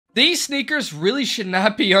These sneakers really should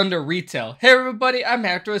not be under retail. Hey everybody, I'm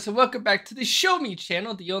Actros and welcome back to the Show Me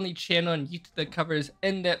channel, the only channel on YouTube that covers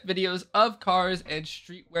in-depth videos of cars and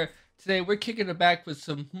streetwear. Today we're kicking it back with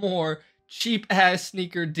some more cheap-ass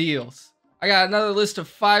sneaker deals. I got another list of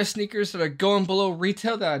 5 sneakers that are going below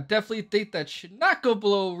retail that I definitely think that should not go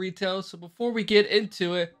below retail. So before we get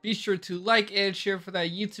into it, be sure to like and share for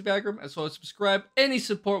that YouTube algorithm, as well as subscribe. Any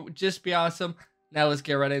support would just be awesome. Now let's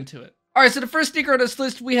get right into it. Alright, so the first sneaker on this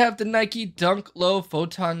list, we have the Nike Dunk Low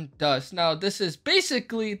Photon Dust. Now, this is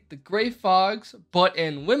basically the Gray Fogs, but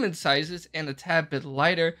in women's sizes and a tad bit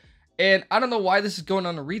lighter. And I don't know why this is going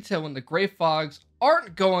on the retail when the Gray Fogs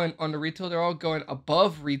aren't going on the retail. They're all going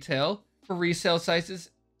above retail for resale sizes.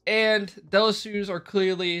 And those shoes are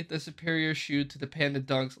clearly the superior shoe to the Panda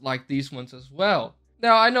Dunks, like these ones as well.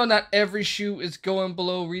 Now, I know not every shoe is going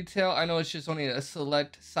below retail. I know it's just only a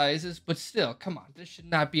select sizes, but still, come on. This should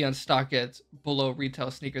not be on StockX below retail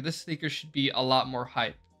sneaker. This sneaker should be a lot more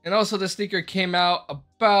hype. And also, the sneaker came out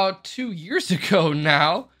about 2 years ago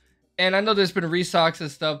now. And I know there's been restocks and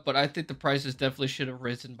stuff, but I think the prices definitely should have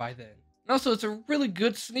risen by then. And also, it's a really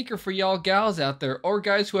good sneaker for y'all gals out there, or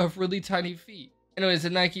guys who have really tiny feet. Anyways, the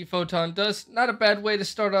Nike Photon Dust, not a bad way to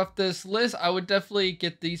start off this list. I would definitely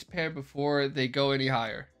get these pair before they go any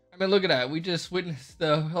higher. I mean, look at that. We just witnessed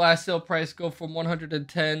the last sale price go from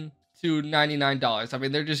 $110 to $99. I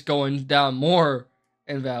mean, they're just going down more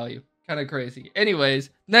in value. Kind of crazy. Anyways,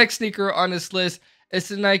 next sneaker on this list is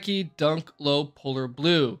the Nike Dunk Low Polar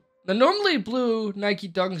Blue. Now, normally blue Nike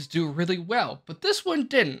Dunks do really well, but this one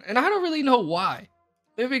didn't, and I don't really know why.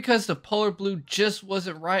 Maybe because the Polar Blue just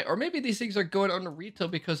wasn't right, or maybe these things are going under retail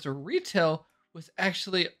because the retail was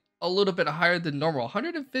actually a little bit higher than normal.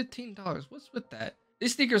 $115, what's with that?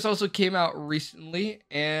 These sneakers also came out recently,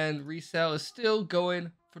 and resale is still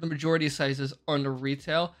going for the majority of sizes under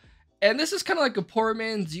retail. And this is kind of like a poor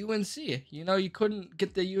man's UNC. You know, you couldn't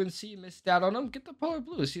get the UNC, missed out on them, get the Polar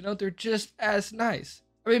Blues. You know, they're just as nice.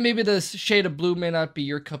 I mean, maybe the shade of blue may not be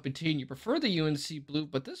your cup of tea and you prefer the UNC blue,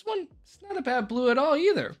 but this one, it's not a bad blue at all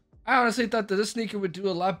either. I honestly thought that this sneaker would do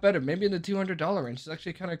a lot better, maybe in the $200 range. It's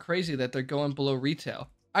actually kind of crazy that they're going below retail.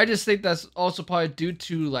 I just think that's also probably due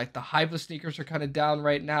to like the hype of sneakers are kind of down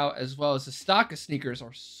right now, as well as the stock of sneakers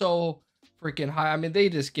are so freaking high. I mean, they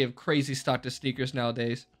just give crazy stock to sneakers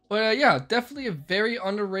nowadays. But yeah, definitely a very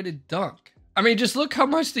underrated dunk. I mean, just look how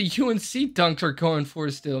much the UNC dunks are going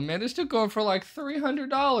for still, man. They're still going for like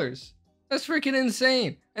 $300. That's freaking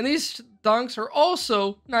insane. And these dunks are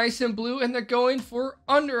also nice and blue, and they're going for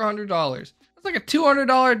under $100. That's like a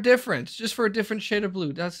 $200 difference just for a different shade of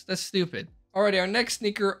blue. That's stupid. Alrighty, our next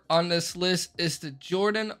sneaker on this list is the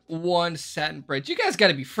Jordan 1 Satin Bred. You guys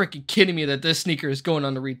gotta be freaking kidding me that this sneaker is going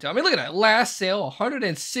on the retail. I mean, look at that. Last sale,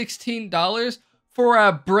 $116 for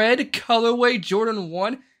a Bred colorway Jordan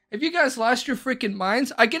 1. If you guys lost your freaking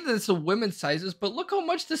minds, I get that it's a women's sizes, but look how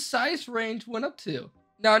much the size range went up to.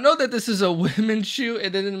 Now, I know that this is a women's shoe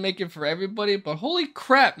and they didn't make it for everybody, but holy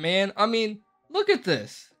crap, man. I mean, look at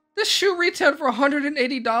this. This shoe retailed for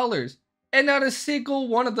 $180, and not a single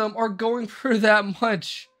one of them are going for that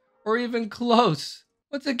much, or even close.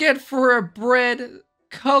 Once again, for a Bred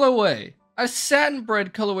colorway. A satin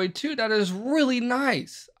Bred colorway, too, that is really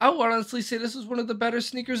nice. I would honestly say this is one of the better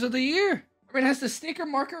sneakers of the year. I mean, has the sneaker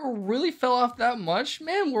market really fell off that much?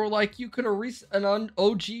 Man, we're like, you could have reached an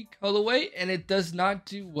OG colorway and it does not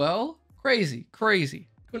do well? Crazy, crazy.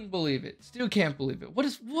 Couldn't believe it. Still can't believe it.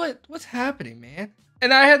 What's happening, man?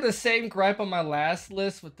 And I had the same gripe on my last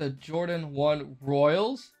list with the Jordan 1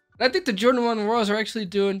 Royals. And I think the Jordan 1 Royals are actually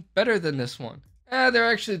doing better than this one.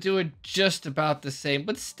 They're actually doing just about the same,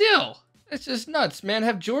 but still. It's just nuts, man.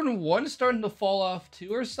 Have Jordan 1 starting to fall off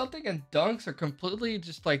too or something, and dunks are completely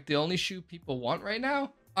just like the only shoe people want right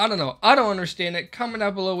now? I don't know. I don't understand it. Comment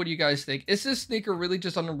down below what you guys think. Is this sneaker really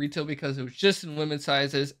just on the retail because it was just in women's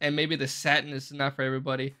sizes and maybe the satin is not for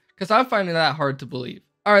everybody? Because I'm finding that hard to believe.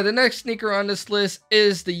 Alright, the next sneaker on this list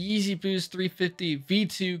is the Yeezy Boost 350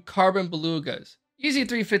 V2 Carbon Belugas. Yeezy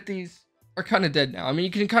 350s are kind of dead now. I mean,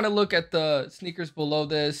 you can kind of look at the sneakers below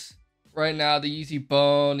this. Right now, the Yeezy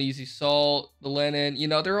Bone, the Yeezy Salt, the Linen, you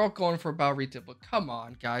know, they're all going for about retail. But come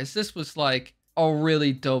on, guys. This was like a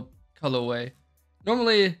really dope colorway.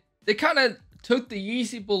 Normally, they kind of took the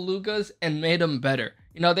Yeezy Belugas and made them better.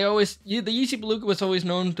 You know, the Yeezy Beluga was always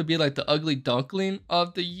known to be like the ugly dunkling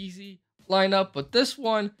of the Yeezy lineup. But this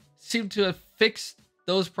one seemed to have fixed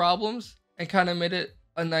those problems and kind of made it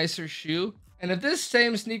a nicer shoe. And if this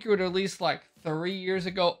same sneaker would release like 3 years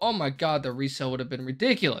ago, oh my god, the resale would have been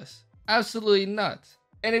ridiculous. Absolutely nuts.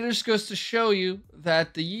 And it just goes to show you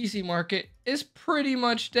that the Yeezy market is pretty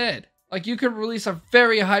much dead. Like, you could release a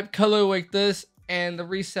very hype color like this and the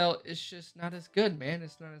resale is just not as good, man.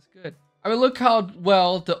 It's not as good. I mean, look how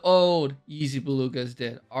well the old Yeezy Belugas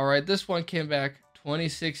did. All right, this one came back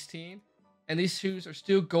 2016, and these shoes are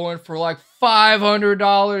still going for like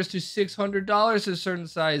 $500 to $600 in certain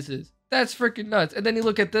sizes. That's freaking nuts. And then you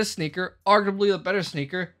look at this sneaker, arguably a better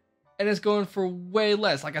sneaker, and it's going for way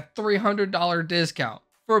less, like a $300 discount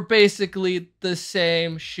for basically the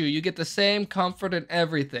same shoe. You get the same comfort and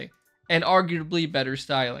everything, and arguably better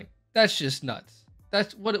styling. That's just nuts.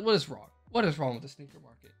 That's what is wrong. What is wrong with the sneaker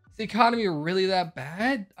market? Is the economy really that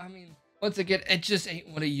bad? I mean, once again, it just ain't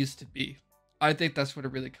what it used to be. I think that's what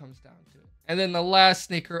it really comes down to. And then the last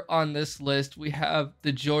sneaker on this list, we have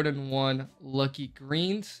the Jordan 1 Lucky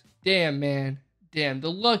Greens. Damn, man. Damn,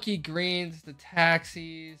 the Lucky Greens, the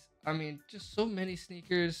Taxis. I mean, just so many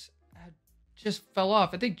sneakers just fell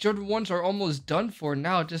off. I think Jordan 1s are almost done for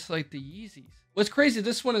now, just like the Yeezys. What's crazy,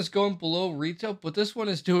 this one is going below retail, but this one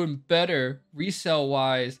is doing better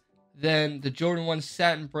resale-wise than the Jordan 1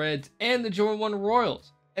 Satin Breads and the Jordan 1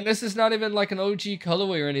 Royals. And this is not even like an OG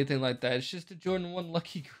colorway or anything like that. It's just a Jordan 1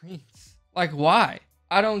 Lucky Greens. Like, why?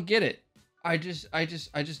 I don't get it. I just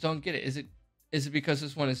don't get it. Is it because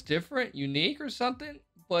this one is different, unique, or something?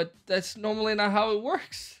 But that's normally not how it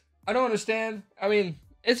works. I don't understand. I mean,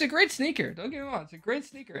 it's a great sneaker. Don't get me wrong. It's a great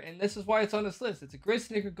sneaker. And this is why it's on this list. It's a great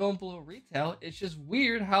sneaker going below retail. It's just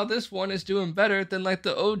weird how this one is doing better than like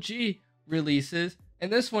the OG releases.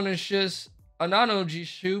 And this one is just a non-OG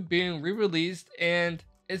shoe being re-released and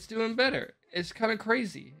it's doing better. It's kind of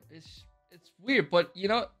crazy. It's weird. But, you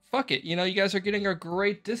know, fuck it. You know, you guys are getting a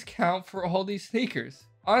great discount for all these sneakers.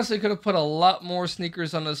 Honestly, could have put a lot more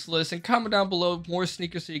sneakers on this list, and comment down below more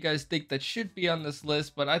sneakers that you guys think that should be on this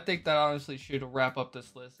list, but I think that honestly should wrap up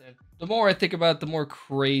this list. And the more I think about it, the more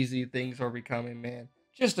crazy things are becoming, man.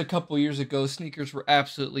 Just a couple years ago, sneakers were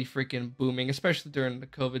absolutely freaking booming, especially during the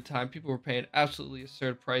COVID time. People were paying absolutely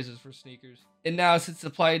absurd prices for sneakers. And now, since the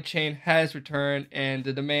supply chain has returned and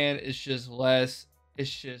the demand is just less,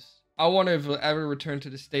 it's just, I wonder if it'll ever return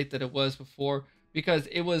to the state that it was before, because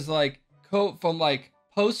it was like, from like,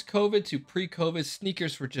 post-COVID to pre-COVID,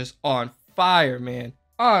 sneakers were just on fire, man.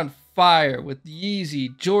 On fire with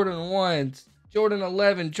Yeezy, Jordan 1s, Jordan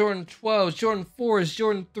 11, Jordan 12s, Jordan 4s,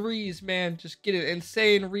 Jordan 3s, man. Just getting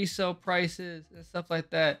insane resale prices and stuff like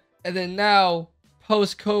that. And then now,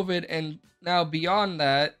 post-COVID and now beyond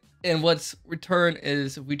that, and what's returned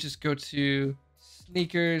is we just go to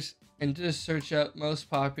sneakers and just search up most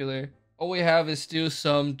popular. All we have is still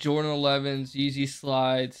some Jordan 11s, Yeezy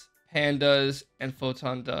Slides, Pandas, and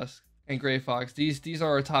Photon Dusk, and Gray Fox. These are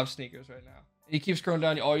our top sneakers right now. And you keep scrolling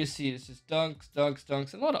down, all you see is just Dunks, Dunks,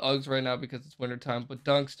 Dunks, and a lot of Uggs right now because it's wintertime, but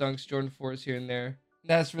Dunks, Dunks, Jordan 4s here and there. And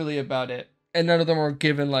that's really about it. And none of them are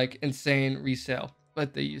given like insane resale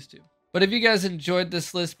like they used to. But if you guys enjoyed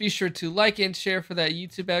this list, be sure to like and share for that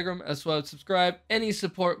YouTube algorithm, as well as subscribe. Any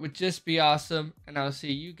support would just be awesome, and I'll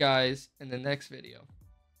see you guys in the next video.